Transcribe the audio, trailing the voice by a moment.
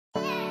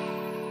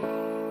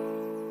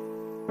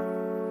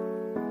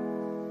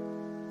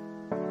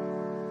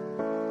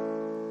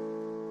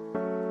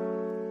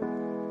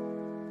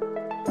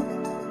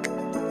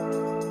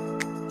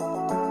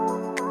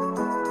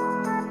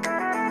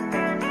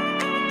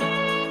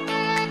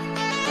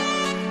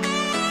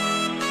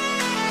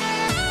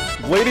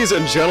Ladies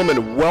and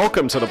gentlemen,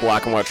 welcome to the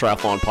Black and White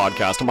Triathlon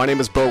Podcast. My name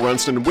is Beau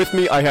Runsten. With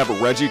me, I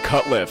have Reggie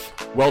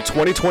Cutliff. Well,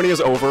 2020 is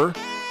over.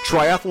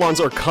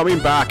 Triathlons are coming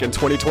back in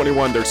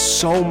 2021. There's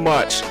so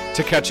much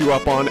to catch you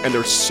up on, and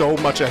there's so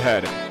much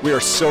ahead. We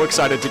are so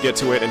excited to get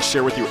to it and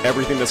share with you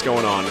everything that's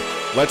going on.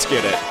 Let's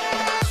get it.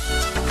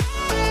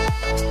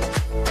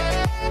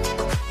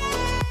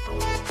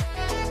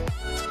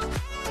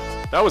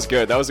 That was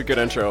good. That was a good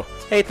intro.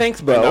 Hey,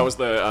 thanks, Beau. And that was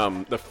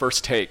the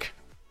first take.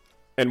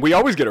 And we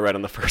always get it right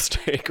on the first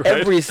take, right?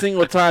 Every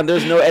single time.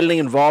 There's no editing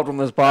involved on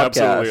this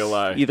podcast. Absolutely a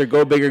lie. Either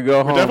go big or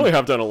go home. We definitely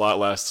have done a lot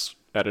less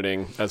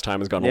editing as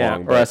time has gone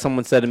along. Or as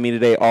someone said to me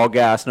today, all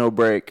gas, no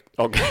brake.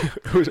 Okay.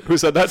 Who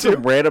said that to you?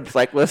 Some random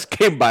cyclist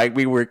came by.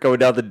 We were going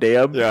down the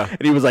dam. Yeah.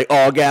 And he was like,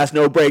 all gas,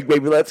 no brake,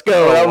 baby, let's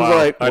go. And I was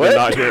like, what? I did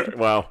not hear.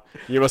 Wow.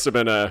 You must have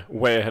been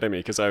way ahead of me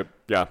because I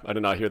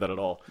did not hear that at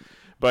all.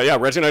 But yeah,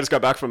 Reggie and I just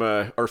got back from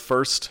my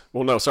first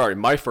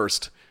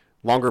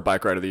longer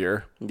bike ride of the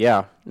year.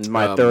 Yeah.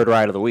 My third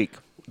ride of the week.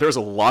 There's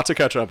a lot to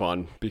catch up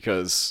on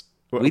because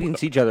we didn't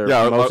see each other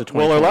most of 2020.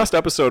 Well, our last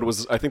episode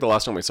was, I think, the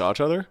last time we saw each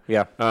other.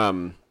 Yeah.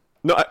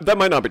 No, that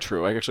might not be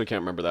true. I actually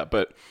can't remember that.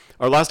 But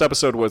our last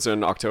episode was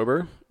in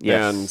October.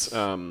 Yes.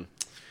 And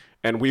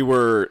we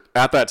were,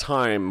 at that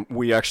time,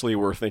 we actually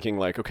were thinking,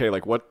 like, okay,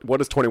 like, what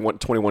is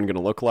 2021 going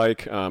to look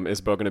like? Is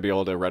Beau going to be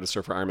able to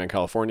register for Ironman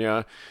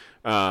California?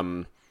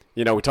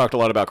 We talked a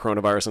lot about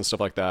coronavirus and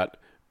stuff like that.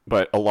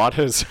 But a lot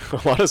has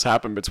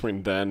happened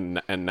between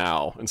then and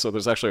now, and so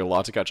there's actually a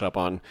lot to catch up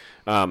on.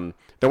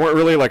 There weren't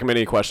really like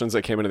many questions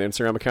that came into the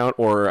Instagram account,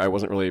 or I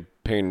wasn't really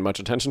paying much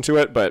attention to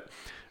it. But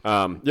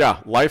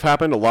life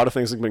happened. A lot of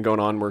things have been going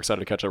on. We're excited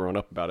to catch everyone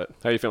up about it.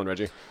 How you feeling,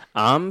 Reggie?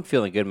 I'm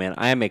feeling good, man.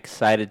 I am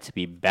excited to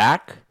be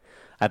back.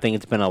 I think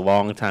it's been a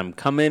long time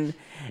coming,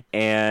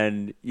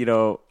 and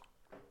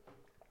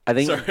I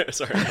think.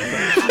 Sorry.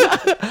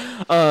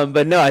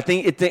 But no, I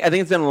think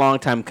it's been a long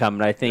time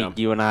coming. I think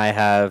you and I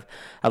have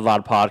a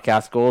lot of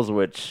podcast goals,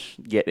 which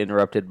get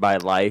interrupted by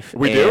life.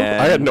 We do?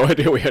 I had no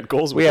idea we had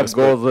goals. We have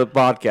goals with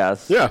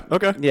podcasts. Yeah.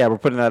 Okay. Yeah, we're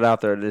putting that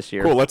out there this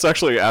year. Cool. Let's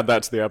actually add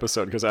that to the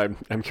episode because I'm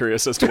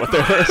curious as to what they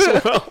are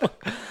as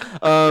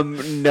well.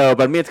 No,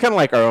 but I mean it's kind of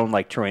like our own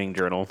like training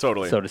journal,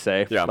 totally, so to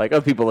say. Yeah. Like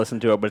other people listen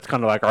to it, but it's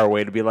kind of like our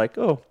way to be like,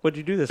 oh, what'd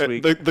you do this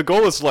week? The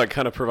goal is to like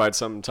kind of provide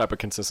some type of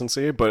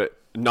consistency, but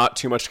not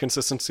too much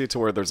consistency to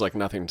where there's like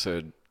nothing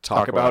to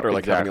talk about or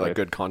like having like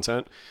good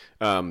content.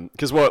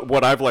 Because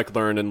what I've like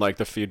learned and like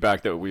the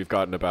feedback that we've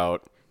gotten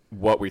about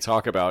what we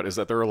talk about is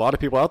that there are a lot of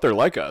people out there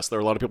like us. There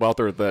are a lot of people out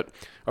there that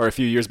are a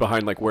few years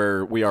behind like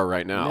where we are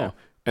right now. Yeah.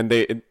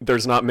 And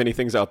there's not many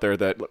things out there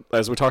that,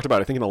 as we talked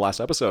about, I think in the last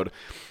episode,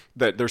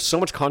 that there's so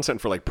much content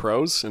for like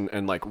pros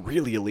and like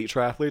really elite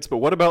triathletes. But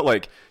what about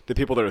like the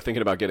people that are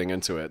thinking about getting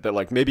into it that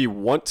like maybe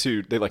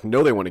they like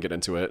know they want to get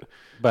into it.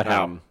 But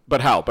how?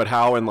 But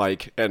how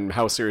and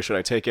how serious should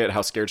I take it?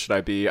 How scared should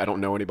I be? I don't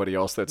know anybody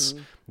else that's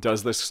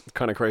does this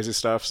kind of crazy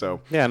stuff.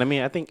 So yeah, and I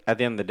mean I think at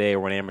the end of the day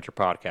we're an amateur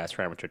podcast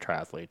for amateur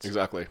triathletes.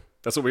 Exactly.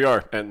 That's what we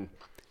are. And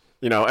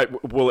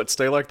will it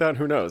stay like that?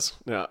 Who knows?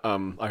 Yeah,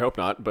 I hope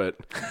not. But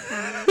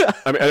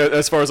I mean,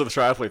 as far as the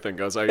triathlete thing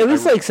goes, at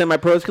least like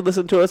semi-pros could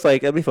listen to us.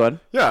 Like it'd be fun.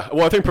 Yeah,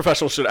 well, I think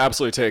professionals should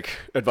absolutely take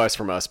advice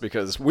from us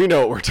because we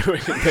know what we're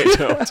doing and they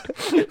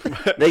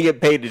don't. They get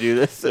paid to do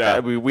this. Yeah,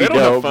 we don't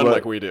have fun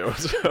like we do.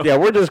 So. Yeah,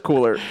 we're just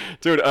cooler,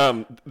 dude.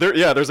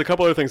 There's a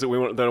couple other things that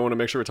I want to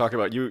make sure we talk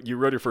about. You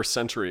rode your first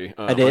century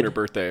on your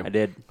birthday. I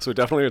did. So we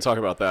definitely need to talk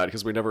about that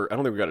because I don't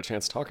think we got a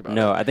chance to talk about it.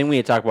 No, I think we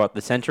need to talk about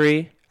the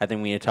century. I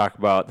think we need to talk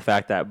about the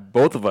fact that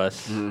both of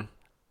us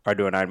are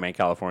doing Ironman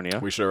California.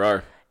 We sure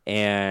are.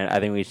 And I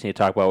think we just need to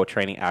talk about what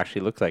training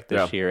actually looks like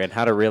this year and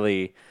how to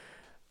really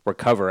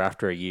recover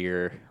after a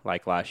year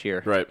like last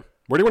year. Right.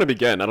 Where do you want to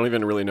begin? I don't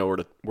even really know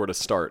where to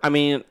start. I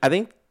mean, I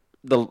think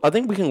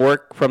we can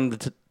work from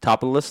the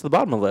top of the list to the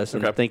bottom of the list.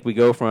 And I think we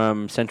go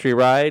from Century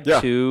Ride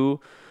to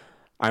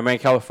Ironman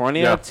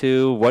California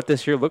to what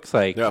this year looks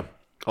like. Yeah.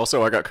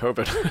 Also, I got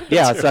COVID.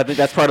 Yeah, so I think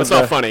that's part of It's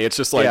not funny. It's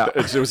just like,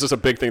 it was just a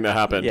big thing that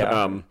happened.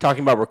 Yeah.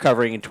 Talking about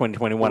recovering in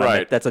 2021, right. I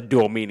mean, that's a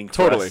dual meaning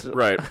for us.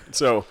 Right.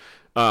 So,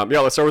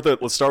 let's start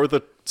with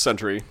the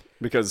century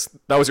because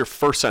that was your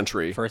first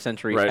century. First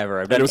century right?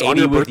 ever. I've done it was 80 on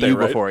your birthday,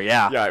 with you before,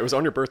 yeah. Yeah, it was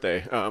on your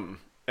birthday.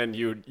 And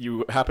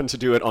you happened to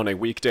do it on a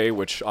weekday,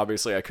 which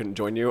obviously I couldn't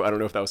join you. I don't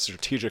know if that was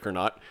strategic or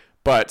not.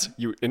 But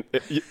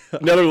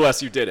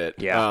nevertheless, you did it.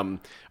 Yeah.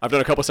 I've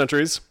done a couple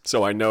centuries,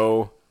 so I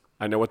know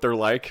what they're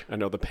like. I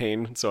know the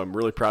pain, so I'm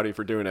really proud of you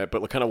for doing it.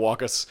 But kind of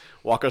walk us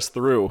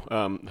through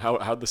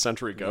how'd the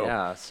century go?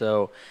 Yeah,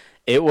 so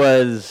it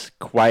was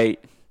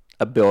quite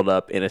a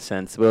build-up in a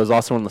sense. But it was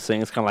also one of those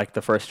things, kind of like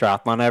the first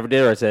triathlon I ever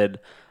did, where I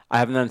said, I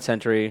haven't done a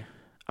century,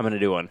 I'm going to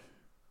do one.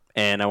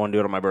 And I want to do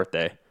it on my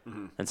birthday.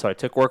 Mm-hmm. And so I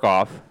took work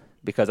off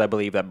because I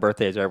believe that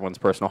birthday is everyone's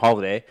personal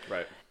holiday.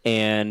 Right.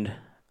 And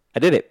I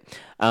did it.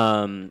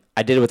 I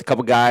did it with a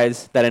couple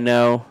guys that I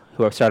know.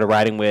 who I started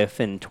riding with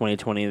in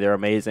 2020. They're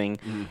amazing.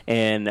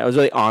 And I was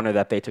really honored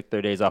that they took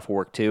their days off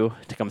work too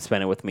to come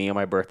spend it with me on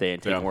my birthday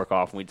and taking work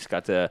off. And we just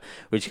got to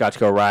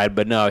go ride.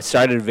 But no, it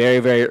started very,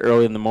 very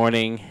early in the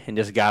morning and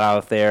just got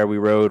out there. We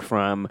rode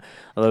from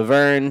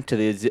Laverne to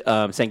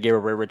the San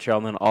Gabriel River Trail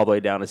and then all the way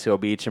down to Seal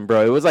Beach. And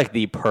bro, it was like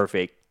the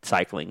perfect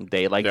cycling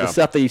day, like the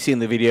stuff that you see in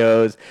the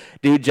videos.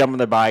 Dude jumping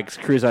the bikes,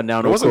 cruise on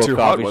down to a cool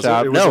coffee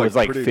shop. It was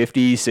like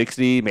 50,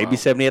 60, maybe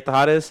 70 at the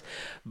hottest.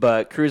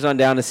 But cruise on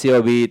down to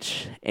Seal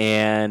Beach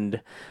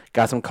and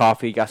got some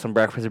coffee, got some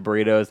breakfast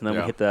burritos, and then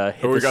we hit the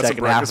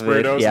second half of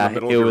it. Yeah,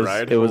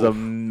 it was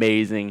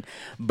amazing.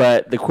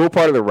 But the cool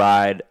part of the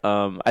ride,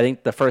 I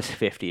think the first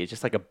 50 is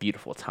just like a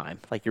beautiful time.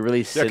 Like you're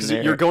really sitting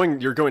there. You're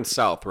going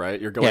south,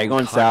 right? You're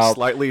going south,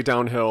 slightly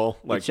downhill.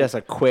 Like it's just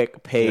a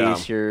quick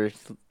pace.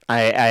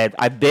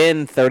 I've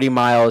been 30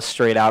 miles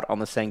straight out on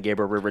the San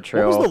Gabriel River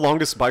Trail. What was the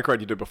longest bike ride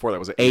you did before that?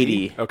 Was it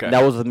 80? Okay.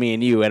 That was with me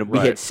and you, and we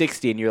hit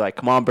 60, and you're like,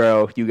 come on,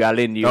 bro, you got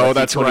it in you. Oh,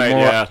 that's right,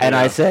 yeah. And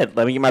I said,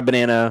 let me get my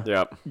banana.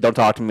 Yep. Don't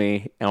talk to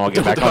me, and I'll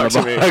get back on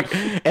the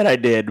bike. And I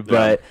did.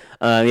 But,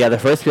 the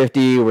first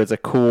 50 was a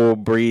cool,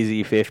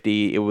 breezy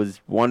 50. It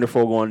was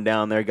wonderful going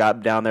down there.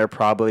 Got down there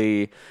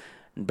probably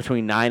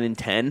between 9 and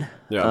 10.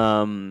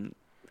 Yeah.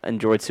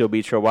 Enjoyed Seal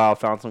Beach for a while,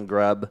 found some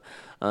grub.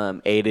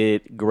 Ate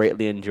it,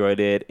 greatly enjoyed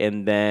it,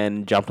 and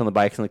then jumped on the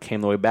bikes and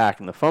came the way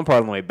back. And the fun part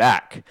on the way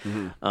back,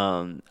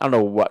 I don't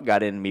know what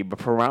got in me, but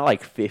from around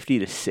like 50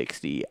 to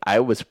 60, I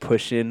was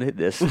pushing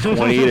this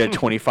 20 to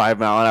 25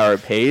 mile an hour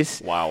pace.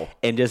 Wow.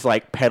 And just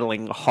like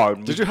pedaling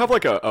hard. Did you have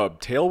like a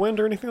tailwind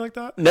or anything like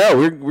that? No,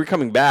 we're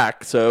coming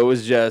back, so it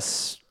was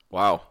just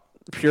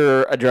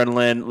pure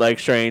adrenaline, leg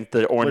strength,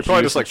 the orange juice,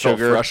 probably just like sugar.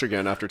 felt fresh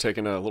again after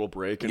taking a little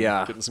break and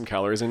getting some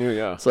calories in you.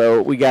 Yeah.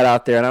 So we got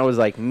out there, and I was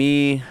like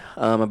me,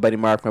 my buddy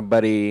Mark, my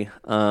buddy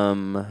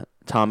Tom,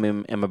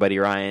 and my buddy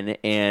Ryan,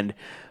 and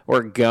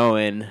we're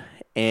going.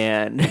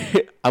 And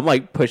I'm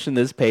like pushing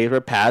this pace,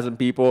 we're passing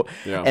people,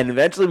 and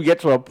eventually we get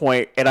to a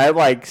point, and I'm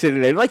like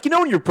sitting there, like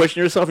when you're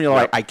pushing yourself, and you're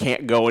like, I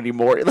can't go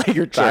anymore, like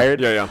you're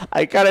tired. Yeah.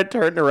 I kind of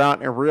turned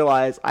around and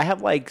realized I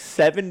have like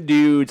 7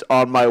 dudes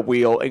on my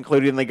wheel,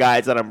 including the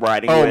guys that I'm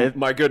riding with. Oh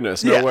my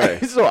goodness, no way!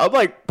 So I'm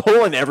like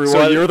pulling everyone.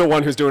 So you're the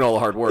one who's doing all the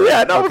hard work.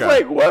 Yeah, and I was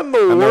like, what in the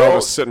world? And they're all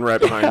just sitting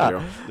right behind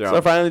you. Yeah. So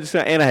I finally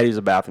and I had to use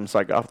the bathroom, so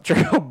I got off the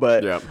trail.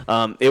 But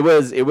it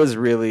was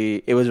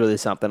really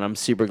something. I'm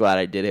super glad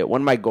I did it.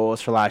 One of my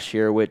goals for last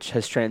year, which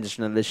has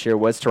transitioned to this year,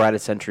 was to ride a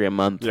century a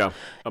month. Yeah,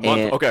 a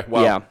month. Okay,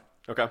 wow. Yeah.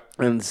 Okay.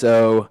 And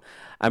so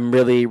I'm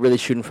really, really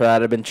shooting for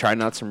that. I've been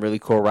trying out some really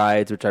cool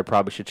rides, which I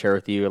probably should share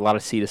with you. A lot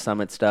of Sea to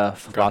Summit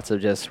stuff. Okay. Lots of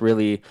just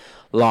really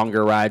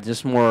longer rides.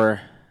 Just kind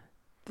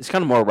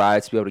of more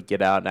rides to be able to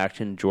get out and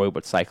actually enjoy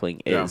what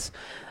cycling is.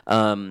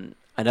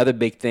 Another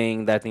big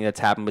thing that I think that's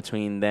happened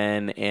between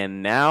then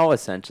and now,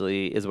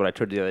 essentially, is what I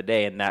told you the other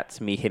day, and that's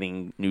me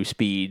hitting new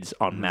speeds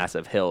on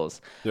massive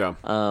hills. Yeah.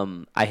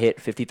 I hit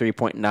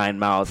 53.9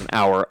 miles an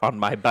hour on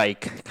my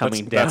bike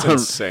coming down. That's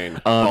insane.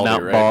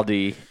 Mount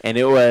Baldy, and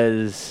I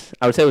would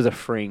say it was a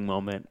freeing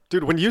moment.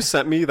 Dude, when you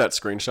sent me that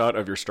screenshot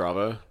of your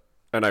Strava,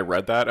 and I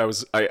read that, I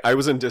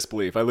was in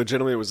disbelief. I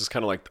legitimately was just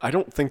kind of like, I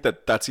don't think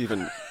that's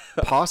even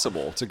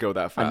possible to go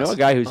that fast. I know a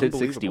guy who's hit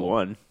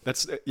 61.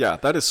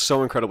 That is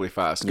so incredibly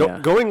fast.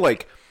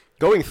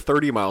 Going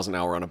 30 miles an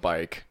hour on a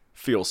bike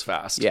feels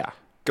fast. Yeah.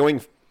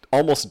 Going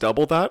almost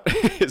double that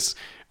is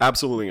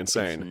absolutely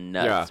insane. It's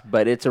nuts. Yeah.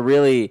 But it's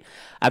I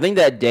think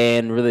that day,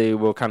 and really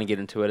we'll kind of get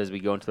into it as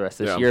we go into the rest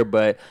of this year,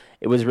 but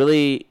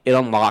it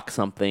unlocked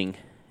something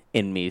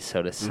in me,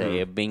 so to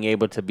say, of being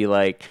able to be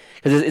like,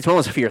 because it's one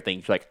of those fear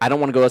things. Like, I don't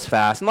want to go as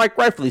fast, and like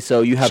rightfully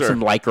so. You have some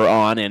Lycra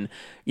on, and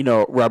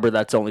rubber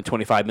that's only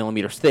 25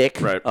 millimeters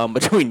thick. Right.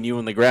 Between you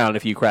and the ground,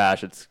 if you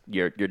crash,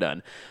 you're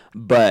done.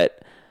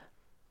 But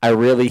I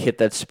really hit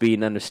that speed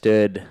and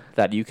understood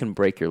that you can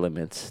break your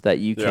limits, that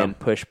you can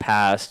push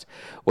past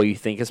what you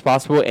think is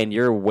possible, and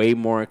you're way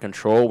more in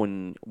control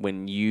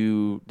when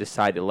you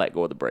decide to let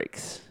go of the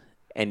brakes.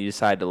 And you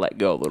decide to let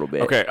go a little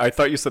bit. Okay, I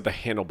thought you said the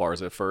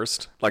handlebars at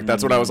first. Like,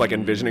 that's what I was, like,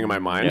 envisioning in my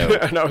mind. No.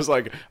 And I was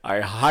like, I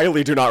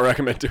highly do not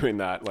recommend doing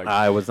that. Like,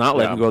 I was not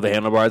letting go of the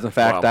handlebars. In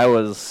fact, I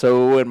was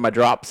so in my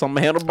drops on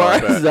my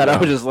handlebars that I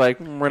was just like,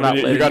 we're not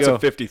letting go. You got to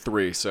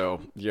 53, so,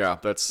 yeah,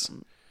 that's...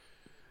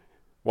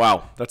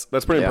 Wow, that's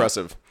pretty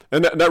impressive.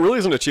 And that really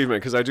is an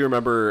achievement, because I do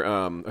remember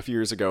a few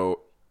years ago,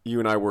 you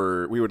and I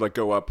we would, like,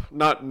 go up,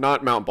 not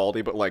Mount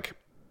Baldy, but, like,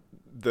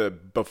 the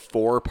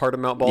before part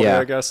of Mount Baldy,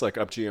 I guess, like,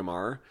 up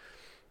GMR.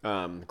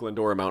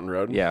 Glendora Mountain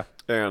Road. Yeah.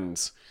 And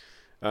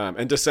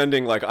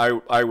descending, like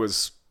I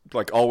was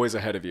like always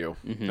ahead of you.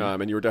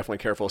 And you were definitely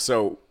careful.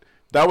 So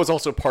that was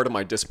also part of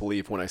my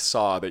disbelief when I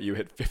saw that you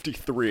hit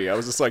 53. I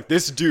was just like,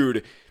 this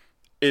dude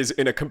is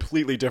in a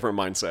completely different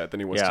mindset than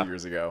he was 2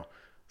 years ago.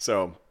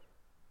 So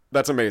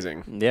that's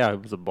amazing. Yeah,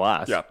 it was a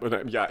blast. Yeah.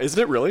 Isn't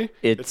it really?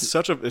 It's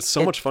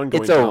so much fun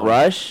going down. It's a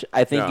rush.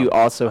 I think you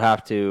also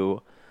have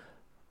to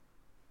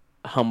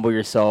humble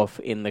yourself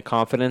in the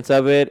confidence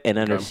of it and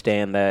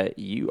understand that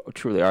you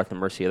truly are at the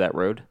mercy of that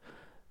road.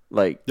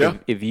 Like,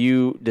 if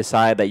you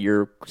decide that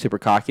you're super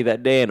cocky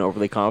that day and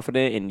overly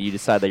confident, and you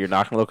decide that you're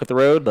not going to look at the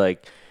road,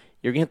 like,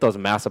 you're going to hit those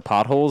massive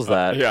potholes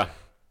that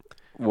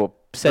will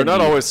send They're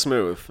not always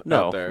smooth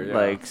out there. Yeah.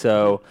 Like,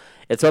 so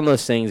it's one of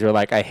those things where,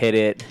 like, I hit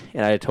it,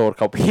 and I told a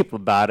couple people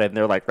about it, and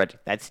they're like, Reggie,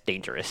 that's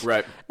dangerous.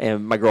 Right.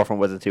 And my girlfriend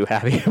wasn't too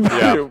happy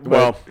about it.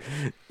 But,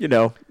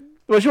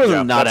 she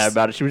wasn't not happy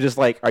about it. She was just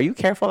like, are you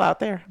careful out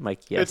there? I'm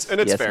like, yes.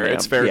 It's fair. Ma'am.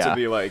 It's fair to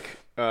be like,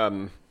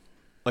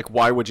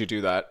 why would you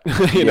do that?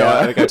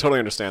 I totally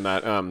understand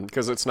that.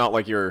 Because it's not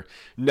like you're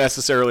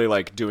necessarily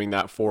like doing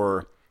that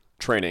for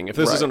training. If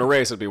this isn't a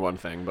race, it'd be one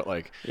thing. But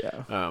like,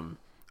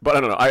 but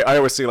I don't know. I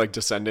always see like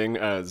descending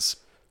as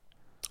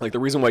like the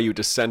reason why you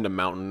descend a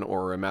mountain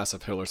or a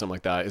massive hill or something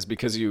like that is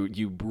because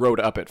you rode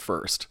up it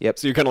first. Yep.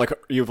 So you kind of like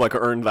you've like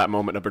earned that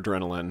moment of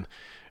adrenaline,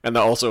 and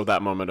also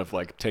that moment of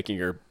like taking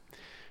your,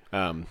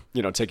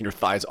 taking your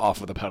thighs off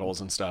of the pedals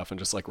and stuff, and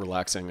just like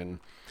relaxing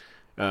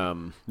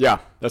and,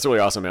 that's really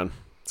awesome, man.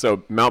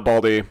 So Mount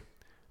Baldy,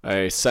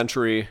 a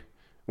century.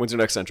 When's your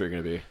next century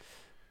going to be?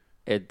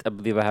 I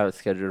believe I have it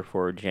scheduled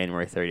for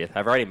January 30th.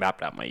 I've already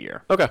mapped out my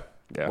year. Okay.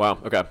 Yeah. Wow.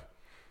 Okay.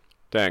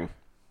 Dang.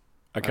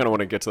 I kind of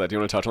want to get to that. Do you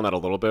want to touch on that a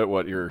little bit?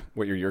 What your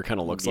year kind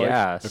of looks like?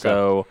 Yeah. Okay.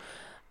 So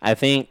I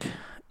think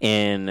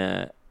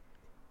in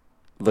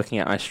looking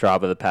at my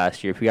Strava the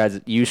past year, if you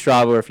guys use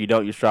Strava or if you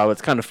don't use Strava,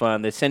 it's kind of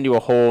fun. They send you a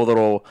whole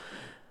little,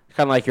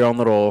 kind of like your own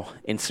little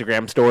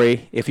Instagram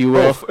story, if you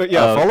will.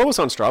 Follow us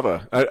on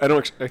Strava.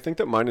 I think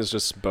that mine is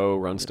just Beau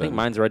Runsten. I think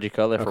mine's Reggie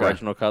Cutliff or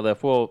Reginald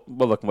Cutliff. We'll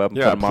look them up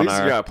and put them on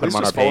our please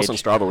just follow us on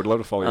Strava. We'd love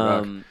to follow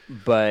you back.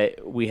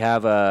 But we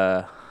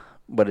have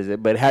what is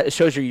it? But it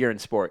shows your year in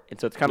sport. And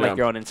so it's kind of like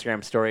your own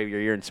Instagram story of your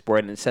year in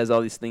sport, and it says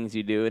all these things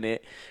you do in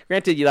it.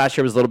 Granted, last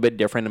year was a little bit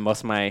different, and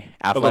most of my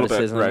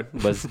athleticism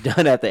was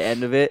done at the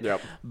end of it.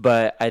 Yep.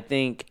 But I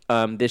think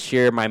this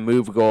year my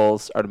move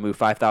goals are to move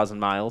 5,000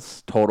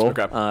 miles total.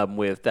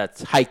 Okay.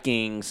 That's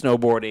hiking,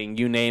 snowboarding,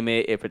 you name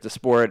it. If it's a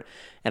sport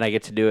and I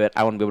get to do it,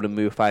 I want to be able to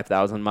move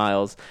 5,000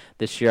 miles.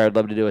 This year I'd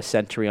love to do a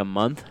century a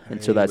month,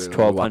 and so that's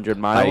 1,200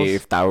 miles.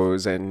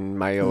 5,000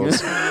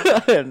 miles.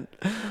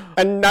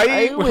 And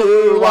I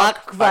will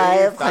walk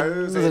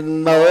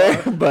 5,000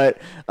 more. But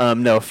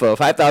for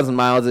 5,000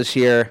 miles this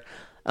year,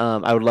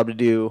 I would love to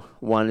do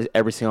one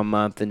every single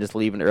month and just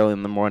leaving early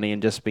in the morning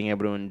and just being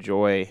able to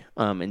enjoy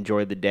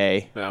the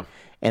day. Yeah.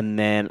 And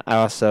then I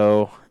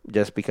also,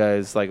 just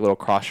because like little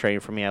cross training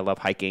for me, I love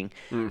hiking.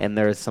 And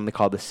there's something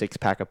called the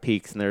 6-pack of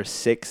peaks, and there's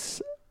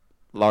 6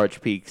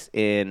 large peaks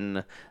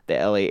in the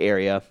LA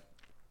area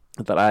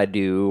that I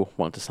do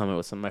want to summit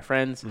with some of my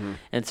friends.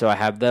 And so I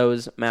have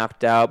those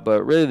mapped out.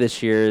 But really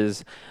this year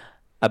is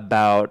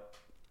about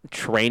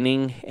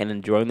training and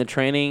enjoying the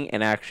training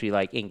and actually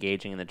like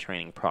engaging in the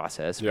training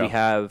process. We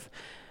have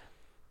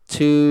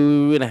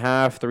 2.5,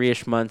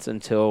 3-ish months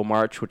until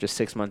March, which is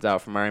 6 months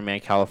out from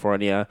Ironman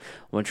California,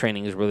 when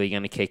training is really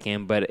going to kick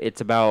in. But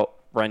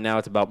right now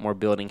it's about more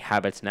building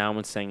habits now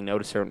and saying no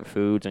to certain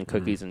foods and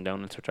cookies and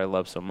donuts, which I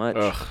love so much.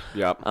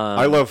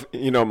 I love,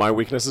 my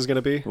weakness is going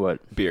to be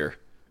what? Beer.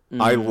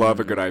 I love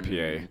a good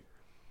IPA.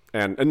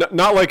 And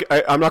not like,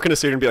 I'm not going to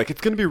sit here and be like, it's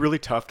going to be really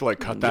tough to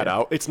like cut that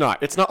out. It's not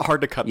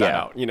hard to cut that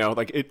out.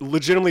 Like it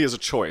legitimately is a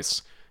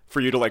choice for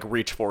you to like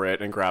reach for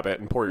it and grab it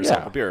and pour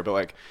yourself a beer. But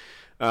like,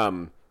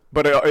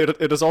 but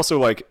it is also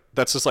like,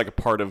 that's just like a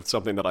part of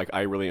something that like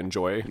I really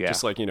enjoy.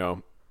 Just like,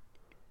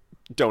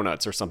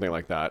 donuts or something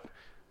like that.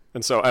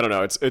 And so I don't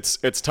know,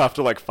 it's tough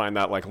to like find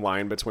that like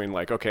line between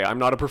like, okay, I'm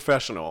not a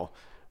professional,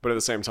 but at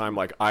the same time,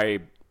 like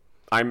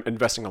I'm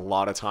investing a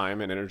lot of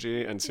time and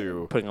energy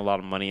into putting a lot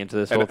of money into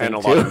this whole thing, and a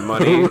lot of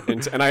money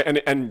into,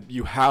 and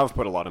you have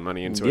put a lot of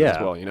money into it as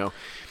well,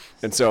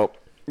 and so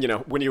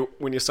when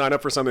you sign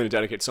up for something to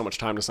dedicate so much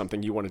time to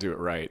something, you want to do it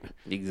right.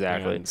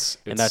 Exactly,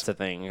 and that's the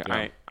thing.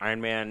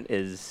 Ironman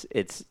it's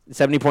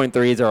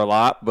 70.3s are a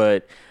lot,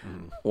 but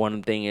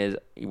one thing is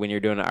when you're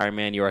doing an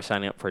Ironman, you are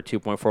signing up for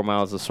 2.4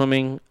 miles of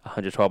swimming,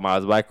 112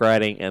 miles of bike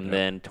riding, and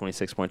then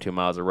 26.2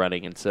 miles of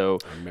running. And so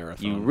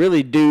you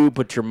really do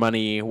put your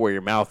money where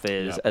your mouth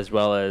is, as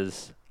well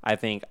as I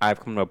think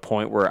I've come to a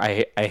point where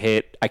I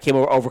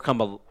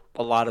overcome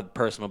a lot of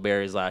personal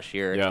barriers last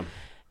year. Yeah.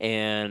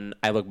 And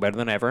I look better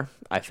than ever.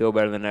 I feel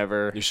better than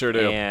ever. You sure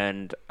do.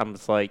 And I'm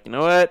just like, you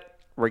know what?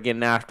 We're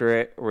getting after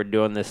it. We're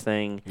doing this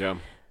thing. Yeah.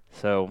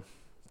 So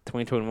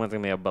 2021 is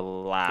going to be a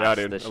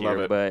blast this year. I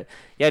love it. But,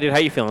 yeah, dude, how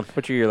you feeling?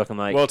 What's your year looking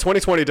like? Well,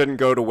 2020 didn't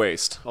go to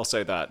waste. I'll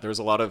say that. There's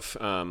a lot of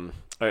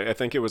I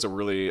think it was a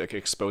really like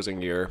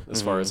exposing year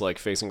as far as like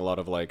facing a lot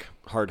of like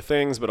hard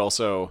things, but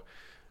also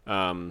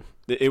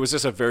it was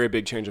just a very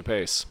big change of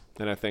pace.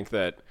 And I think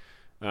that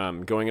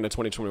going into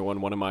 2021,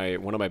 one of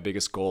my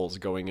biggest goals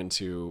going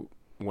into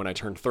when I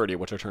turned 30,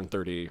 which I turned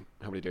 30,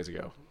 how many days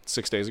ago?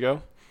 6 days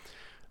ago.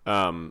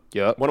 One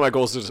of my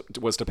goals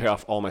was to pay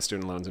off all my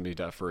student loans and be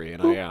debt free,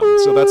 and I am.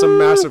 So that's a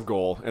massive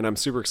goal, and I'm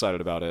super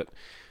excited about it.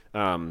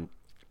 And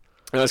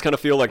I just kind of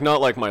feel like not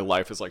like my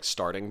life is like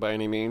starting by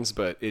any means,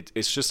 but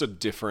it's just a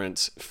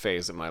different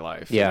phase in my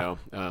life.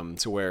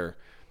 To where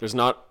there's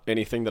not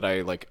anything that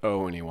I like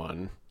owe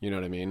anyone. You know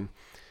what I mean?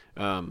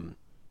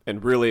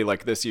 And really,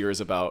 like, this year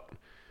is about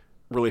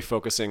really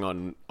focusing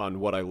on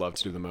what I love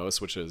to do the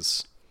most, which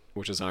is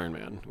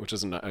Ironman, which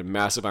is a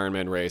massive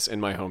Ironman race in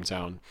my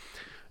hometown.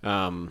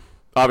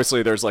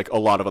 Obviously, there's like a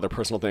lot of other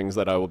personal things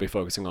that I will be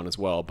focusing on as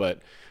well, but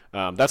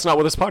that's not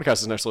what this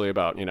podcast is necessarily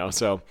about, you know.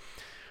 So,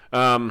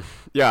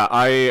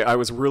 I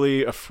was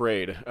really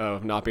afraid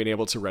of not being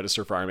able to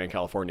register for Ironman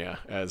California,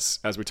 as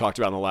we talked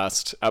about in the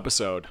last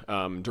episode.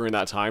 During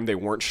that time, they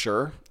weren't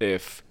sure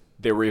if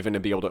they were even to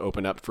be able to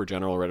open up for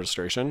general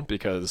registration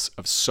because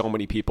of so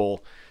many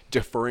people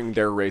deferring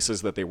their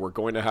races that they were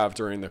going to have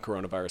during the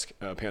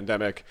coronavirus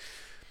pandemic.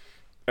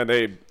 And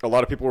a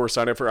lot of people were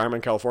signing up for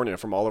Ironman California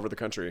from all over the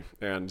country.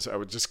 And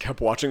I just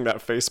kept watching that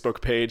Facebook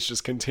page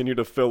just continue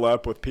to fill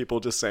up with people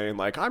just saying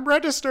like, I'm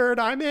registered,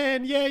 I'm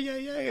in,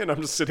 yay. And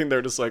I'm just sitting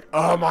there just like,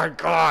 oh my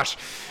gosh.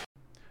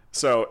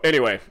 So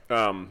anyway,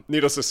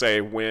 needless to say,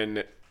 when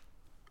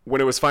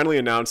it was finally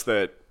announced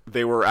that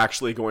they were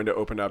actually going to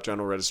open up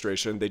general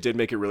registration, they did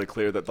make it really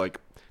clear that like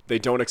they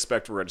don't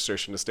expect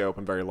registration to stay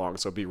open very long,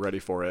 so be ready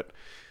for it.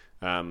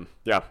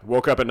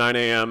 Woke up at 9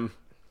 a.m.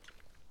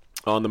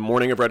 on the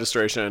morning of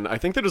registration. I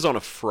think that was on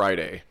a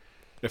Friday,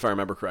 if I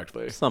remember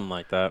correctly. Something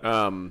like that.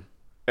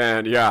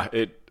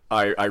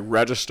 I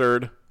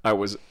registered. I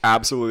was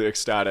absolutely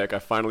ecstatic. I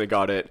finally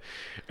got it,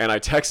 and I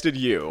texted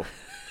you.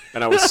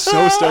 And I was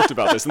so stoked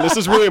about this. And this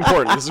is really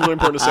important. This is really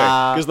important to say.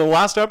 Because the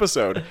last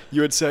episode,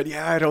 you had said,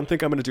 I don't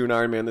think I'm going to do an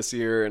Ironman this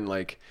year. And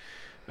like,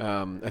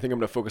 I think I'm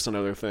going to focus on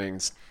other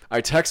things.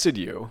 I texted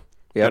you.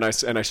 Yep.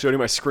 And I showed you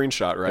my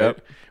screenshot, right?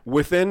 Yep.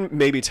 Within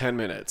maybe 10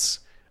 minutes,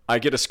 I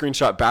get a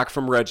screenshot back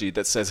from Reggie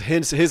that says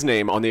his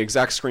name on the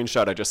exact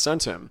screenshot I just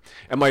sent him.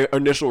 And my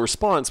initial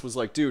response was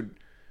like, dude,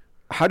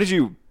 how did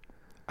you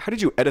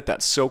edit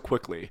that so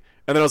quickly?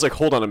 And then I was like,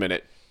 hold on a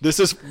minute. This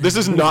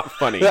is not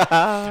funny.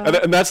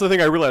 And that's the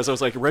thing I realized. I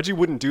was like, Reggie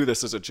wouldn't do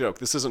this as a joke.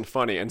 This isn't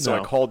funny. And so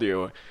I called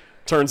you.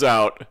 Turns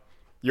out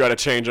you had a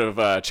change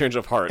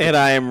of heart. And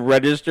I am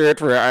registered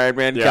for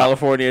Ironman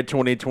California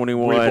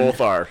 2021. We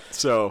both are.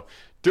 So,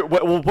 dude,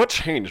 what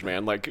changed,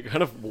 man? Like,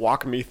 kind of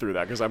walk me through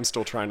that because I'm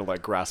still trying to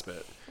like grasp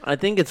it. I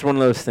think it's one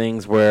of those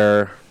things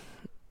where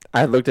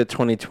I looked at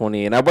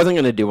 2020 and I wasn't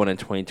going to do one in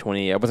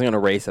 2020. I wasn't going to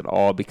race at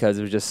all because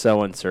it was just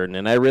so uncertain.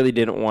 And I really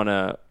didn't want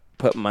to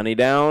put money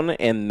down,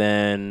 and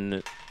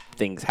then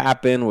things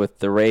happen with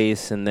the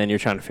race, and then you're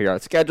trying to figure out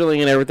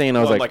scheduling and everything, and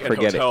I was like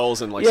forget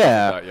hotels it. And like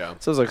stuff like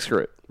that, So I was like, screw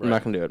it. Right. I'm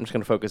not gonna do it. I'm just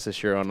gonna focus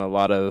this year on a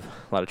lot of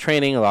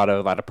training, a lot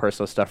of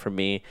personal stuff for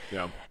me.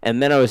 Yeah.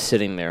 And then I was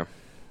sitting there,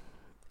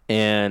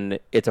 and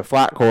it's a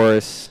flat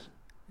course.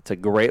 It's a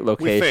great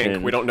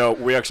location. We don't know.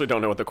 We actually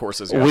don't know what the course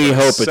is yet. We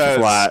hope it's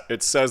flat.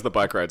 It says the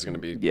bike ride's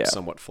going to be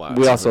somewhat flat.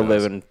 We also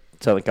live in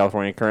Southern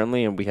California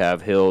currently, and we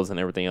have hills and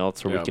everything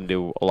else where we can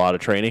do a lot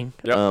of training.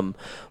 Yep.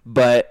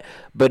 But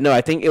no,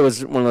 I think it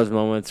was one of those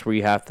moments where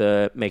you have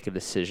to make a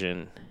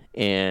decision,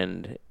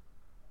 and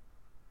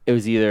it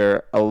was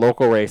either a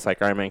local race like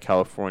Ironman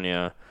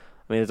California.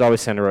 I mean, there's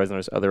always Santa Rosa and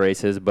there's other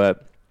races,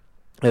 but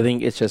I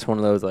think it's just one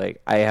of those,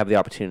 like, I have the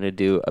opportunity to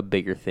do a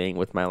bigger thing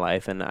with my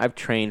life, and I've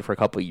trained for a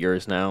couple of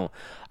years now.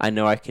 I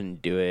know I can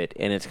do it,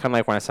 and it's kind of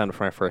like when I signed up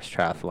for my first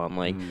triathlon.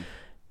 Like,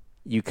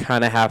 you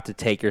kind of have to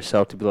take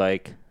yourself to be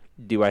like,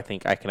 do I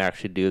think I can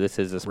actually do this?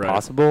 Is this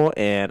possible?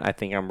 And I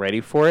think I'm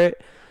ready for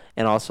it.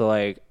 And also,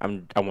 like, I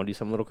want to do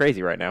something a little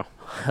crazy right now.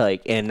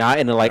 Like, and not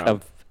in a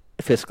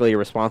fiscally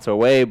irresponsible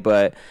way,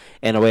 but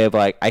in a way of,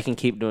 like, I can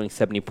keep doing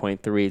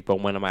 70.3s,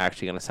 but when am I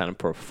actually going to sign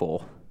up for a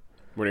full?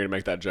 When are you going to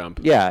make that jump?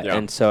 Yeah,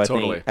 and so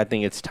I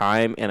think it's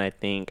time, and I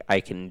think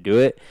I can do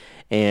it.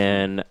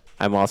 And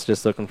I'm also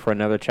just looking for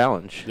another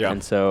challenge. Yeah.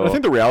 And so I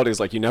think the reality is,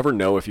 like, you never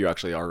know if you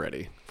actually are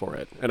ready for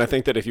it. And I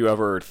think that if you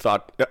ever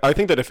thought, I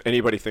think that if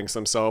anybody thinks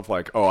themselves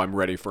like, oh, I'm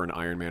ready for an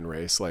Ironman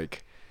race,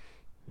 like,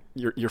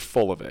 you're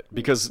full of it,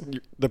 because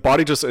the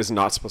body just is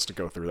not supposed to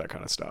go through that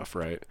kind of stuff,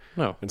 right?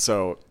 No. And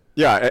so,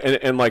 yeah,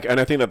 and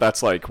I think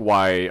that's like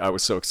why I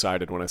was so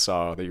excited when I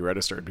saw that you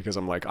registered, because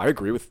I'm like, I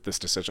agree with this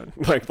decision,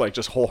 like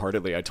just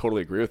wholeheartedly. I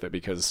totally agree with it,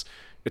 because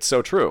it's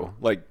so true.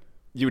 Like,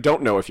 you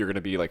don't know if you're going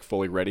to be like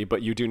fully ready,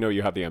 but you do know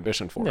you have the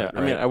ambition for it. Right?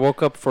 I mean, I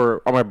woke up on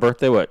my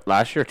birthday,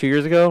 last year, 2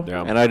 years ago?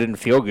 Yeah. And I didn't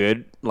feel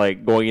good,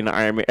 like, going into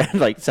Ironman,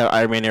 like,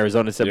 Ironman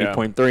Arizona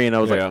 70.3, and I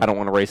was like, I don't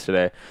want to race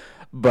today.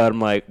 But I'm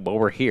like, well,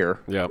 we're here,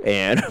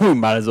 and we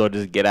might as well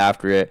just get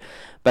after it.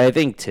 But I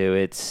think, too,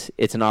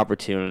 it's an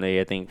opportunity,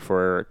 I think,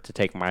 to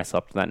take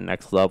myself to that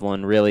next level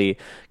and really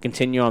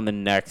continue on the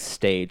next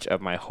stage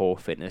of my whole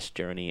fitness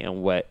journey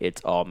and what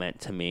it's all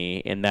meant to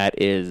me, and that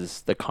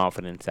is the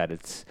confidence that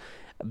it's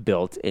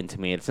built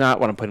into me. It's not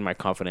what I'm putting my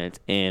confidence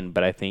in,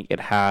 but I think it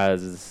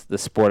has the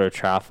sport of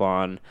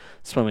triathlon,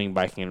 swimming,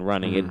 biking, and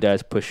running. It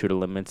does push you to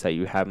limits that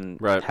you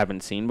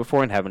haven't seen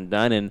before and haven't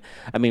done. And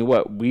I mean,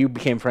 we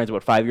became friends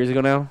 5 years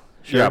ago now?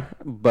 Sure. Yeah.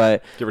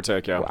 But give or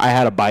take, yeah. I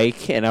had a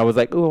bike, and I was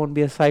like, oh, I want to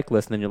be a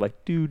cyclist. And then you're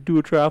like, dude, do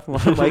a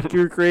triathlon. I'm like,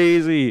 you're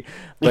crazy.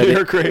 But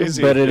you're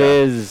crazy. But it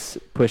is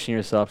pushing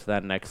yourself to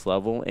that next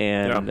level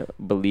and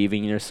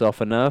believing in yourself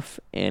enough.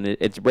 And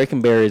it's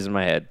breaking barriers in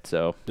my head.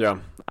 So yeah,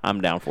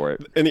 I'm down for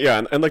it. And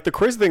and like the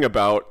crazy thing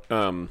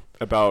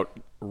about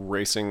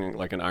racing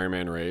like an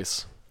Ironman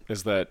race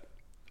is that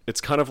it's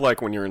kind of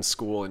like when you're in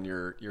school and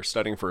you're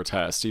studying for a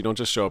test. You don't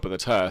just show up at the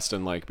test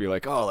and like be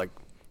like, oh, like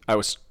I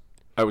was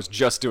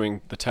just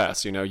doing the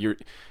test. You know,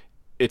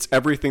 it's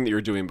everything that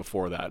you're doing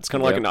before that. It's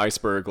kind of like an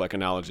iceberg like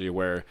analogy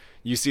where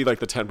you see like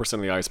the 10%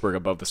 of the iceberg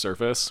above the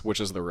surface,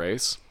 which is the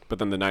race, but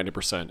then the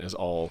 90% is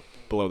all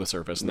below the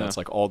surface, and that's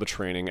like all the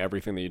training,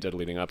 everything that you did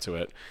leading up to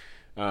it.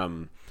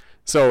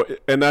 So,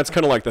 and that's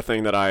kind of like the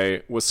thing that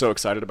I was so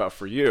excited about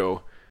for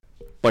you.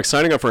 Like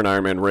signing up for an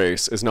Ironman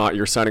race is not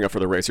you're signing up for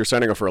the race. You're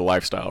signing up for a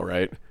lifestyle,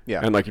 right?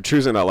 Yeah. And like you're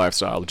choosing that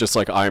lifestyle, just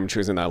like I'm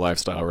choosing that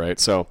lifestyle, right?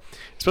 So,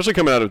 especially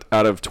coming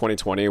out of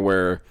 2020,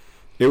 where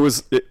it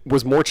was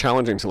more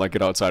challenging to like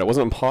get outside. It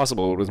wasn't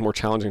impossible. It was more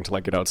challenging to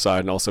like get outside,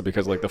 and also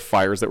because like the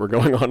fires that were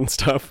going on and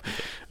stuff.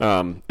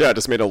 It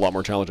just made it a lot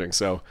more challenging.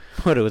 So,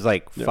 but it was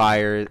like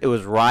fires. It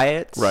was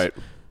riots, right?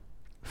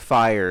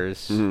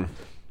 Fires,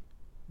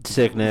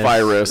 sickness,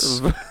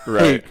 virus,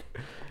 right?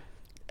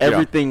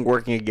 Everything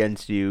working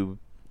against you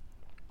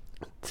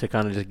to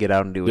kind of just get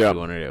out and do what you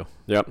want to do.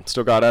 Yep.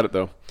 Still got at it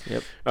though.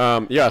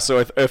 Yep.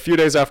 So a few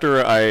days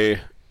after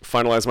I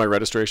finalized my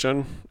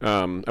registration,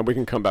 and we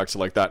can come back to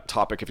like that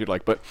topic if you'd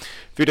like, but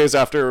a few days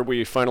after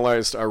we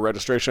finalized our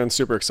registration,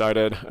 super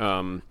excited.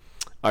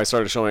 I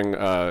started showing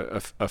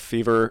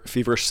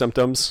feverish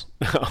symptoms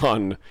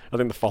on, I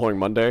think, the following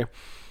Monday,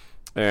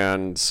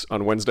 and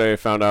on Wednesday I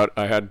found out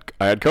I had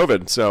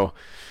COVID. So,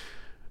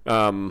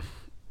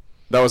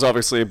 that was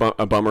obviously a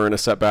bummer and a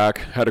setback.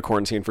 Had to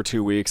quarantine for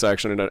 2 weeks. I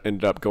actually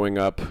ended up going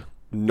up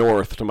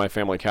north to my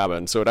family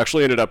cabin. So it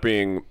actually ended up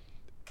being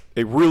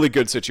a really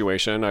good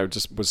situation. I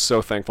just was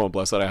so thankful and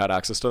blessed that I had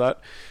access to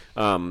that.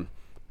 And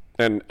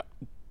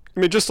I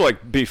mean, just to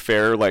like be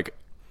fair, like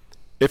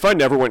if I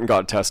never went and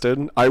got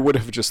tested, I would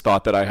have just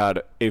thought that I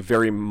had a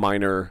very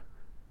minor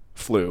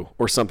flu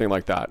or something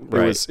like that.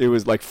 Right. It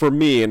was like for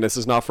me, and this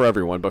is not for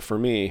everyone, but for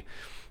me,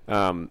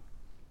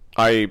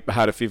 I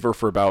had a fever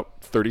for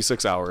about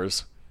 36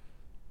 hours,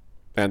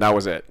 and that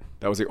was it.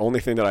 That was the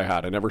only thing that I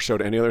had. I never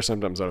showed any other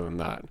symptoms other than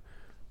that.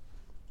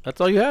 That's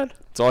all you had?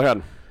 That's all I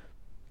had.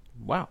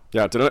 Wow.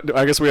 Yeah,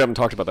 I guess we haven't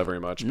talked about that very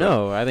much.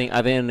 No,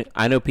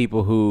 I know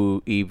people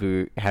who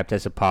either have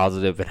tested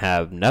positive and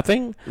have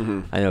nothing.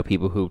 Mm-hmm. I know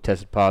people who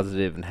tested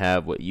positive and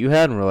have what you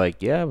had, and were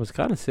like, yeah, I was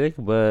kind of sick,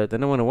 but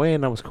then I went away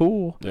and I was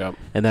cool. Yeah.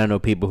 And then I know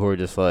people who are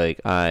just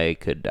like, I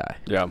could die.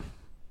 Yeah.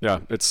 Yeah,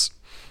 it's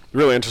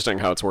really interesting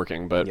how it's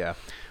working, but yeah,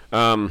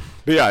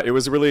 it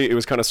was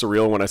kind of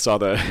surreal when I saw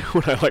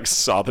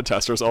the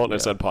test result and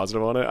it said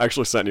positive on it. I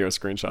actually sent you a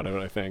screenshot of it,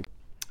 I think.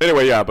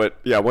 Anyway,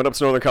 went up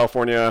to Northern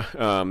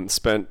California,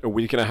 spent a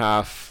week and a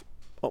half,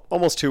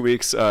 almost 2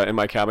 weeks in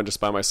my cabin just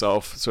by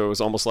myself. So it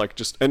was almost like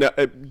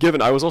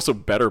given I was also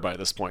better by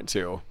this point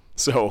too.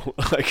 So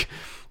like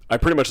I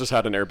pretty much just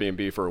had an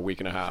Airbnb for a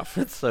week and a half.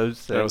 That's so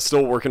sick. And I was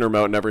still working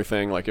remote and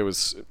everything. Like it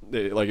was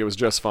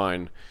just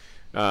fine.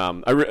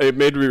 It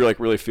made me like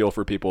really feel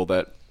for people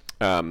that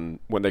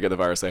when they get the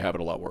virus, they have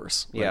it a lot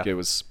worse. Like it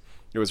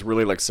was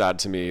really like sad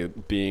to me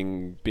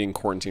being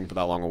quarantined for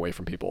that long away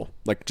from people,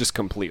 like just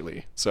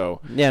completely. So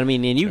yeah, I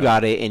mean, and you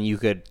got it, and you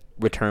could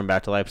return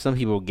back to life. Some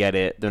people get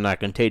it; they're not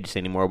contagious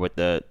anymore, but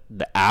the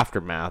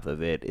aftermath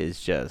of it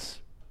is just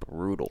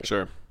brutal.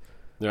 Sure.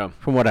 Yeah.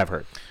 From what I've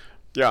heard.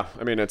 Yeah,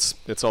 I mean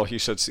it's all he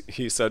said,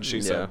 she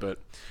said, but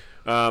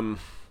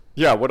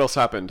what else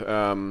happened?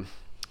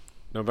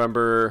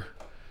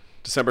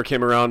 December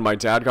came around. My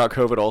dad got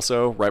COVID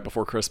also right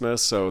before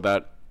Christmas, so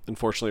that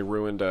unfortunately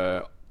ruined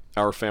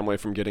our family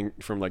from getting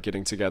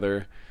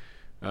together.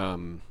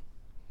 That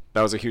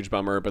was a huge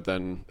bummer. But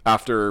then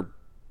after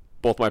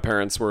both my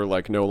parents were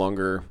like no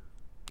longer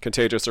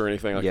contagious or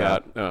anything like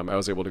that, I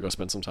was able to go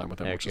spend some time with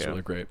them, which is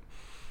really great.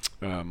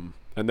 And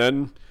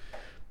then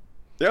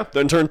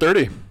turned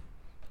 30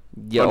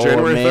 on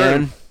January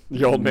 3rd.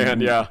 The old man,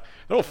 yeah.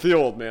 I don't feel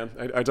old, man.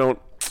 I don't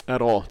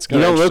at all. It's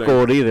kind of you don't look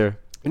old either.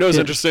 You know what's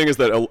interesting is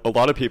that a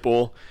lot of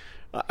people,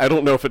 I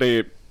don't know if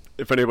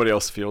anybody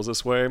else feels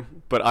this way,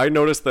 but I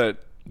noticed that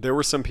there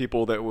were some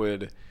people that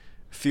would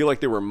feel like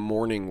they were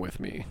mourning with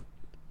me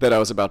that I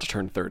was about to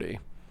turn 30.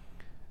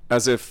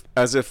 As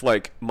if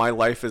like my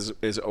life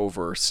is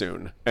over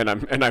soon and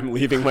I'm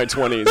leaving my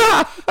 20s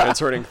and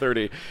turning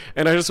 30.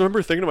 And I just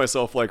remember thinking to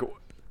myself like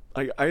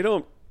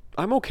I'm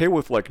okay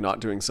with like not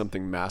doing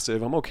something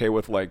massive. I'm okay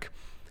with like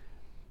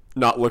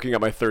not looking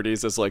at my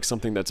 30s as like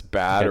something that's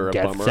bad or a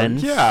bummer.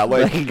 Sense? Yeah,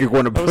 like you're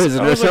going to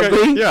prison or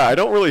something. I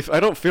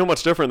don't feel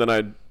much different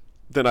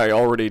than I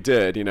already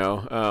did, you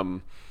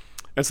know.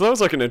 And so that was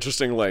like an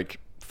interesting like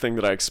thing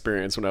that I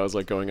experienced when I was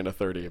like going into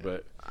 30.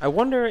 But I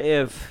wonder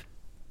if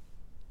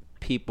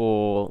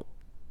people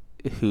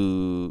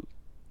who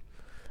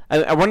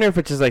I wonder if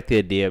it's just like the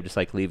idea of just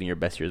like leaving your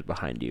best years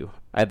behind you.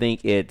 I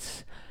think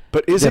it's.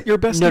 But is it your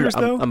best years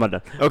though? I'm not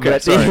done. Okay,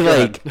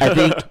 sorry. I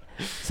think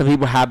some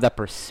people have that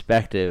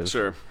perspective.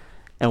 Sure.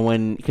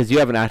 And because you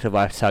have an active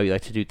lifestyle, you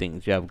like to do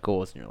things, you have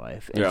goals in your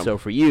life. And so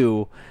for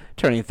you,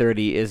 turning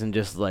 30 isn't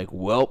just like,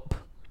 welp,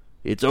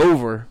 it's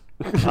over.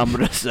 I'm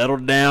gonna settle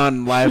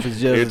down. Life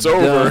is just it's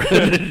over.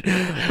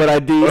 But I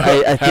think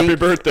happy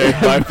birthday.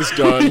 Life is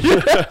done.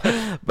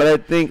 But I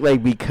think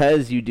like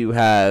because you do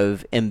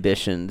have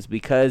ambitions,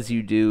 because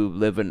you do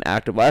live an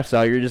active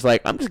lifestyle, you're just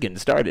like, I'm just getting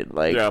started.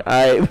 Like,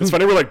 it's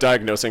funny we're like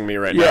diagnosing me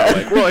right now.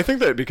 Like, well, I think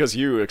that because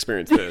you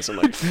experienced this, and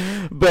like,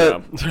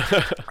 but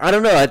I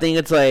don't know. I think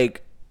it's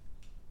like.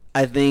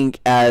 I think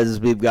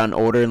as we've gotten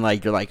older and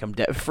like you're like I'm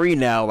debt free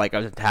now, like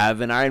I have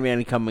an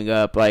Ironman coming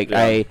up, like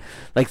I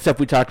like stuff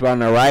we talked about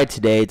on our ride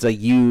today. It's like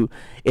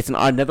it's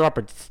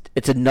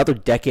another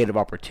decade of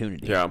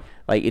opportunity. Yeah,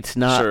 like it's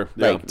not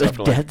like a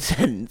dead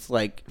sentence.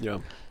 Like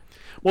well,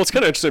 it's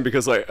kind of interesting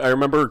because like I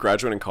remember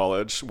graduating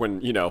college when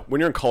you're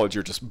in college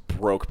you're just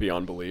broke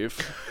beyond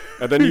belief,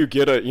 and then you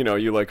get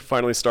you like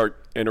finally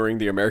start entering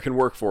the American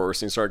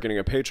workforce and you start getting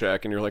a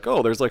paycheck and you're like,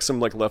 oh, there's like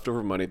some like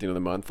leftover money at the end of the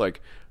month,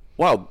 like.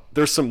 Wow,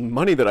 there's some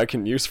money that I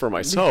can use for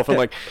myself. And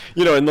like,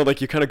 and then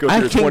like you kind of go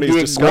through your 20s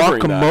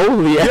discovering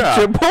guacamole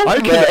that. I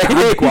can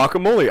add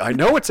guacamole. I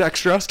know it's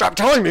extra. Stop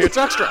telling me it's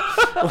extra.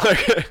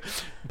 Like,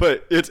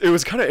 but it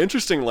was kind of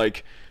interesting.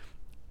 Like,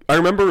 I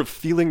remember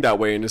feeling that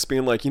way and just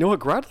being like, you know what,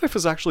 grad life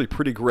is actually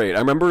pretty great. I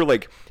remember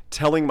like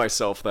telling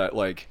myself that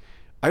like,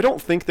 I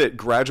don't think that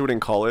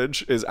graduating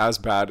college is as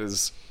bad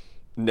as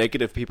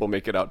negative people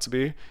make it out to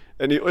be.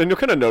 And you'll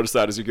kind of notice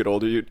that as you get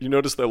older. You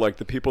notice that like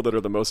the people that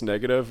are the most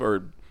negative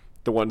are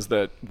the ones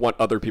that want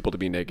other people to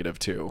be negative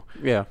too.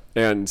 Yeah.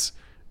 And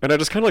I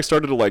just kind of like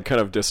started to like kind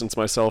of distance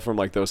myself from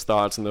like those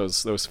thoughts and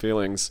those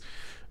feelings.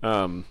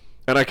 And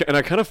I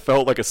kind of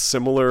felt like a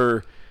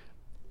similar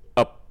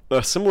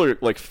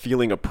like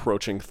feeling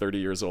approaching 30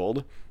 years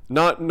old.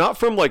 Not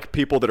from like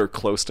people that are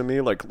close to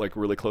me, like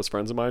really close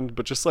friends of mine,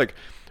 but just like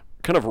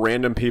kind of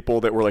random people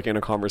that were like in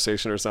a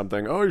conversation or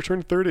something. Oh, you're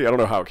turning 30. I don't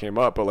know how it came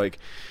up, but like,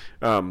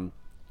 and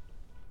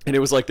it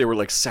was like they were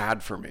like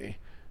sad for me.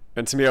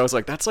 And to me, I was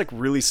like, that's like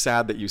really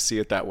sad that you see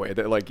it that way,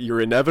 that like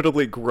you're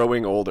inevitably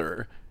growing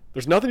older.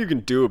 There's nothing you can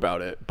do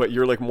about it, but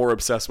you're like more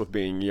obsessed with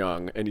being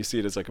young and you see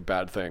it as like a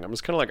bad thing. I'm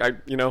just kind of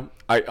like,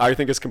 I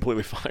think it's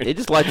completely fine. It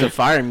just lights a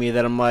fire in me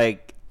that I'm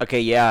like, okay,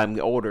 yeah, I'm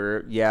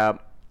older. Yeah,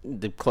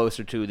 the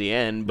closer to the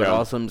end, but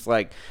also I'm just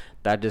like,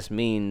 that just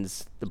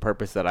means the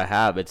purpose that I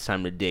have, it's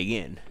time to dig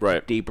in.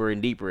 Right. Deeper and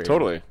deeper.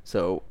 Totally.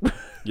 So.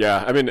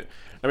 Yeah, I mean,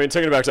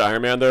 taking it back to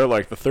Ironman though,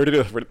 like the 30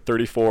 to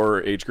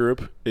 34 age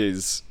group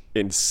is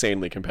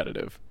insanely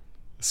competitive.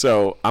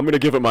 So I'm going to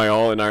give it my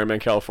all in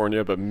Ironman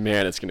California, but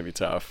man, it's going to be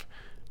tough.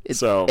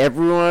 So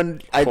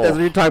everyone, that's what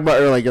you're talking about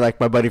earlier. You're like,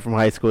 my buddy from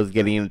high school is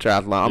getting into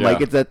triathlon. I'm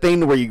like, it's that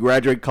thing where you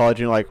graduate college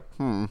and you're like,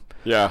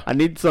 I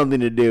need something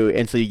to do.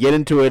 And so you get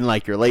into it in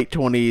like your late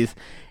 20s.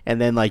 And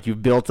then, like,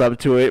 you've built up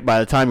to it. By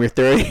the time you're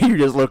 30, you're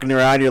just looking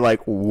around. You're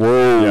like,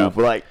 whoa. Yeah.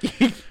 Like,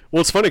 well,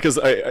 it's funny because,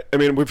 I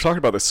mean, we've talked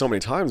about this so many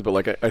times, but,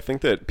 like, I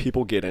think that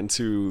people get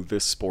into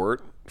this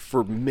sport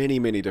for many,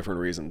 many different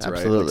reasons,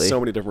 right? Like, so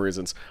many different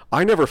reasons.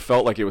 I never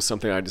felt like it was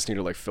something I just needed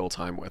to, like, fill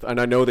time with.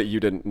 And I know that you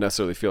didn't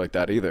necessarily feel like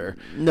that either.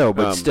 No,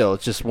 but still,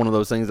 it's just one of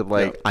those things of,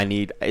 like, I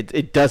need –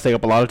 it does take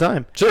up a lot of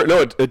time. Sure.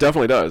 No, it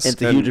definitely does. And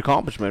it's a huge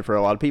accomplishment for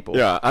a lot of people.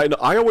 Yeah.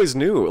 I always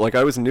knew. Like, I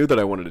always knew that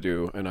I wanted to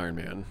do an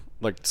Ironman.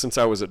 Like, since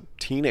I was a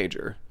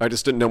teenager. I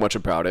just didn't know much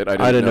about it.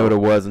 I didn't know what it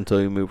was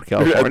until you moved to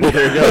California. Well,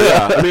 there you go,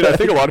 yeah. I mean, I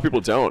think a lot of people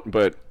don't,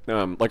 but,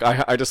 like,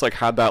 I just, like,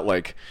 had that,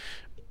 like,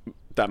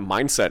 that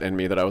mindset in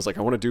me that I was like,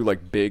 I want to do,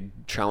 like, big,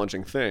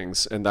 challenging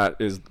things, and that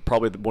is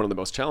probably one of the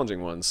most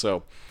challenging ones.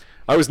 So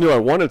I always knew I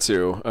wanted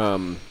to.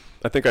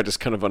 I think I just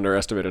kind of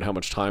underestimated how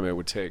much time it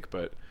would take,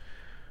 but,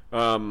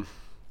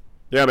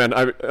 yeah, man,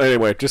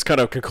 anyway, just kind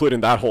of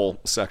concluding that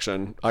whole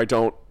section, I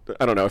don't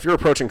know, if you're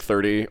approaching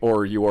 30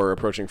 or you are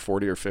approaching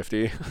 40 or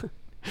 50,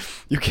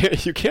 you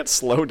can't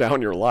slow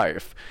down your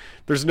life.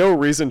 There's no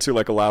reason to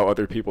like allow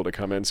other people to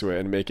come into it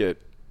and make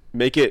it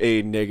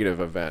a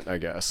negative event, I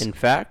guess. In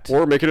fact,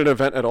 or make it an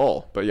event at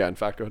all. But yeah, in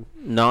fact, go ahead.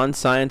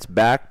 Non-science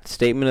backed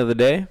statement of the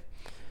day.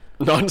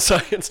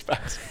 Non-science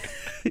backed.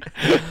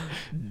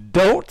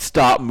 Don't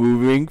stop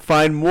moving.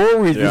 Find more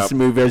reasons to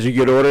move as you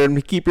get older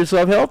and keep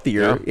yourself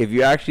healthier. Yeah. If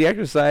you actually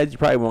exercise, you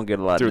probably won't get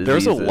a lot of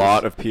diseases. There's a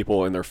lot of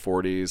people in their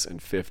 40s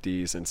and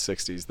 50s and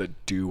 60s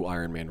that do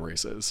Ironman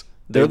races.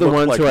 They're the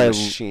ones who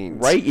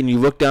machines. Right? And you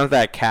look down at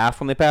that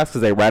calf when they pass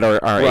because they write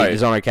our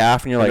ages on our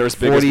calf, and you're like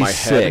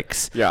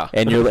 46. Yeah.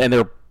 And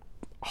they're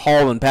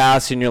hauling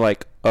past, and you're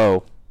like,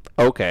 oh,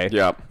 okay.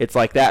 Yeah. It's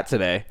like that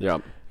today. Yeah.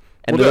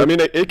 And well, I mean,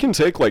 it can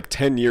take like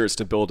 10 years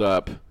to build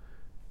up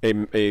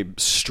a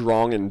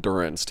strong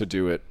endurance to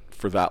do it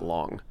for that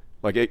long.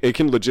 Like it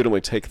can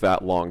legitimately take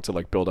that long to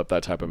like build up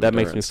that type of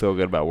endurance. That makes me feel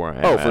good about where I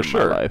am for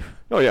sure. In my life.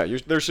 Oh yeah,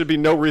 there should be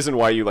no reason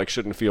why you like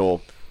shouldn't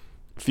feel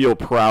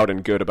proud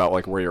and good about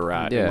like where you're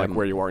at and like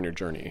where you are in your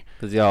journey.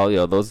 Because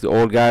those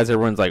old guys,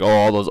 everyone's like, oh,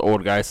 all those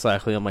old guys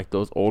cycling. I'm like,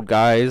 those old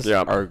guys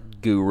are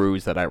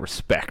gurus that I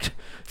respect.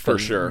 For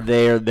sure.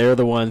 They're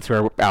the ones who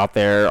are out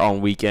there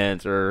on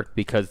weekends or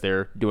because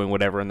they're doing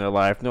whatever in their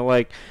life. And they're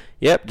like,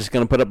 yep, just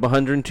going to put up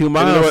 102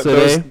 miles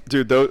today.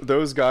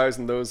 Those guys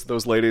and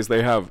those ladies,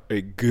 they have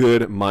a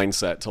good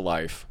mindset to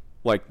life.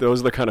 Like, those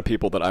are the kind of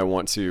people that I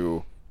want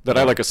to that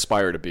I like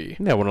aspire to be.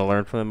 Yeah, I want to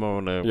learn from them. I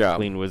want to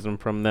glean wisdom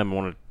from them. I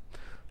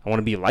want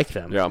to be like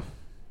them. Yeah,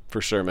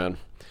 for sure, man.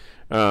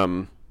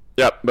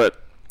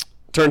 But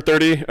turned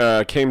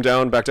 30, came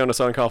back down to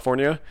Southern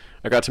California.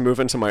 I got to move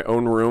into my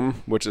own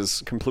room, which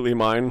is completely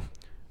mine,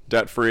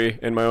 debt-free,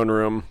 in my own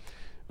room.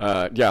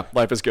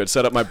 Life is good.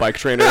 Set up my bike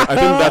trainer. I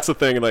think that's the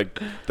thing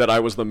that I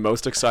was the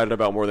most excited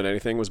about more than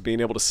anything, was being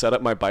able to set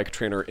up my bike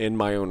trainer in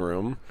my own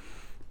room.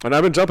 And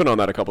I've been jumping on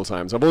that a couple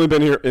times. I've only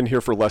been in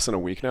here for less than a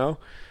week now.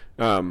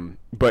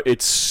 But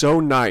it's so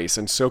nice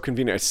and so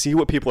convenient. I see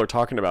what people are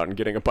talking about in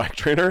getting a bike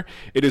trainer.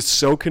 It is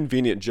so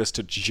convenient just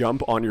to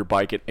jump on your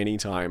bike at any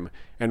time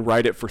and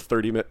ride it for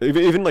 30 minutes,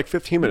 even like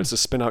 15 minutes to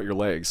spin out your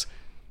legs.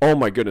 Oh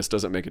my goodness,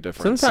 does it make a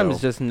difference? Sometimes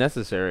it's just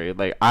necessary.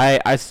 Like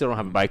I still don't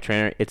have a bike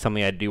trainer. It's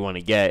something I do want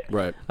to get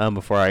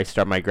before I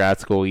start my grad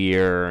school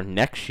year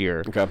next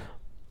year. Okay.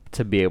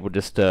 To be able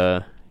just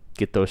to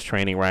get those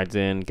training rides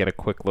in, get a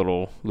quick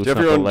little loosen up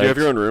the legs. Do you have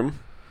your own room?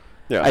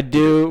 Yeah. I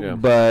do,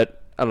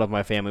 but I love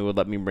my family would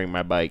let me bring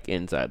my bike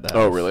inside the house.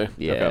 Oh, really?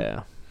 Yeah. Okay.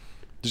 Did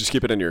you just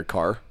keep it in your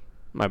car?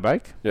 My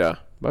bike? Yeah.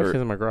 Bike's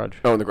in my garage.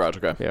 Oh, in the garage.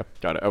 Okay. Yeah.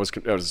 Got it. I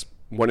was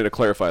wanting to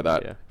clarify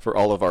that for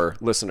all of our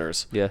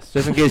listeners. Yes.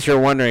 Just in case you're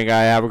wondering,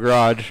 I have a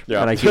garage.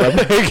 Yeah. And I keep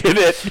making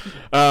it.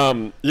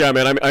 Yeah,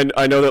 man.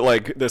 I know that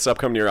like this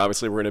upcoming year,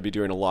 obviously, we're going to be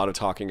doing a lot of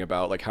talking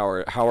about like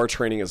how our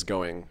training is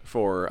going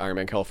for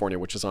Ironman California,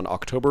 which is on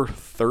October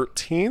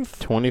 13th.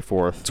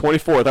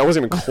 24th. That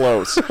wasn't even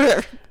close.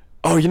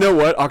 Oh, you know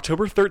what?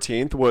 October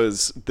 13th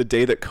was the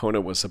day that Kona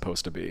was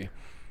supposed to be.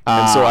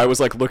 And so I was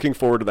like looking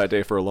forward to that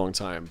day for a long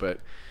time. But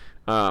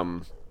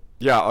so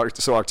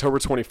October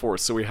 24th.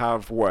 So we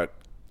have what?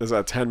 Is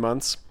that 10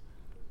 months?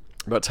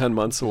 About 10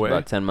 months away.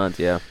 About 10 months,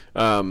 yeah.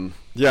 And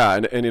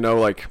you know,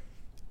 like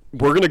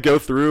we're going to go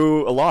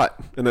through a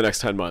lot in the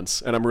next 10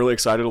 months. And I'm really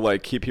excited to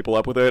like keep people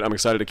up with it. I'm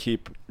excited to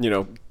keep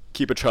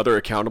each other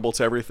accountable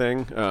to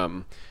everything.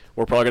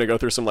 We're probably going to go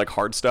through some like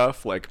hard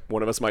stuff. Like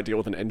one of us might deal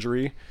with an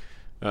injury.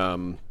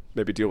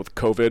 Maybe deal with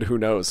COVID. Who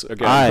knows?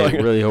 Again, I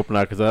really hope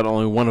not, because not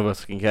only one of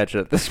us can catch it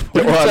at this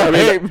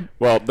point.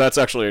 Well, that's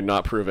actually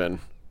not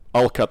proven.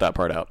 I'll cut that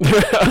part out.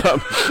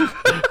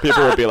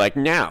 People will be like,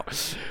 no.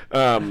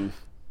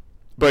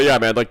 But yeah,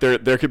 man, like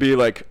there could be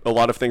like a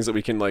lot of things that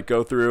we can like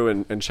go through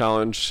and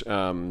challenge,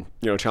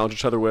 challenge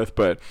each other with.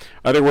 But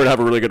I think we're gonna have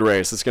a really good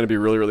race. It's gonna be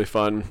really, really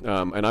fun.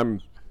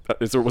 And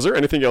was there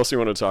anything else you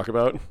want to talk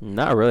about?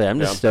 Not really. I'm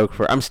just stoked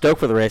for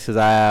the race, because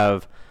I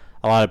have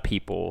a lot of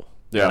people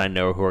that I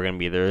know who are going to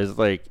be there. There's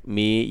like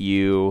me,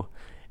 you,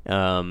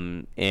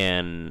 and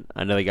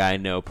another guy I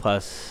know,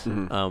 plus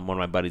one of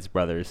my buddy's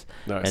brothers.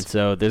 Nice. And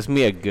so there's going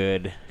to be a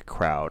good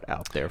crowd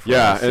out there for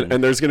us.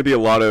 And there's going to be a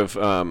lot of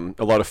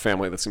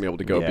family that's going to be able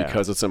to go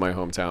because it's in my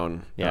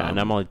hometown. Yeah, and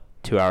I'm only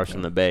 2 hours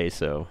from the Bay,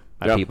 so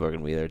my people are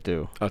going to be there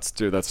too.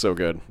 That's so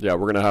good. Yeah,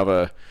 we're going to have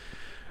a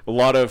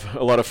lot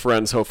of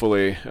friends,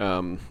 hopefully.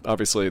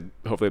 Hopefully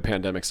the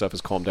pandemic stuff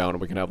has calmed down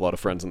and we can have a lot of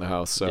friends in the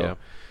house. So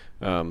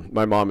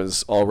my mom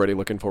is already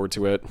looking forward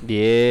to it.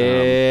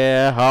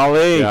 Yeah,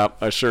 Holly. Yeah,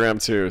 I sure am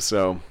too.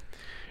 So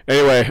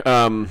anyway,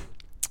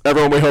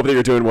 everyone, we hope that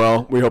you're doing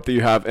well. We hope that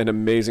you have an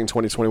amazing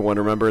 2021.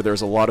 Remember,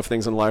 there's a lot of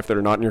things in life that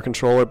are not in your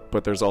control,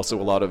 but there's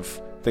also a lot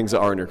of things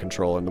that are in your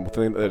control. And the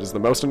thing that is the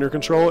most in your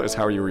control is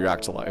how you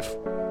react to life.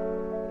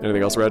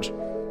 Anything else, Reg?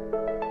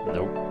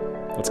 Nope.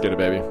 Let's get it,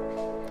 baby.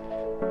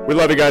 We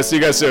love you guys. See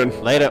you guys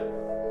soon. Later.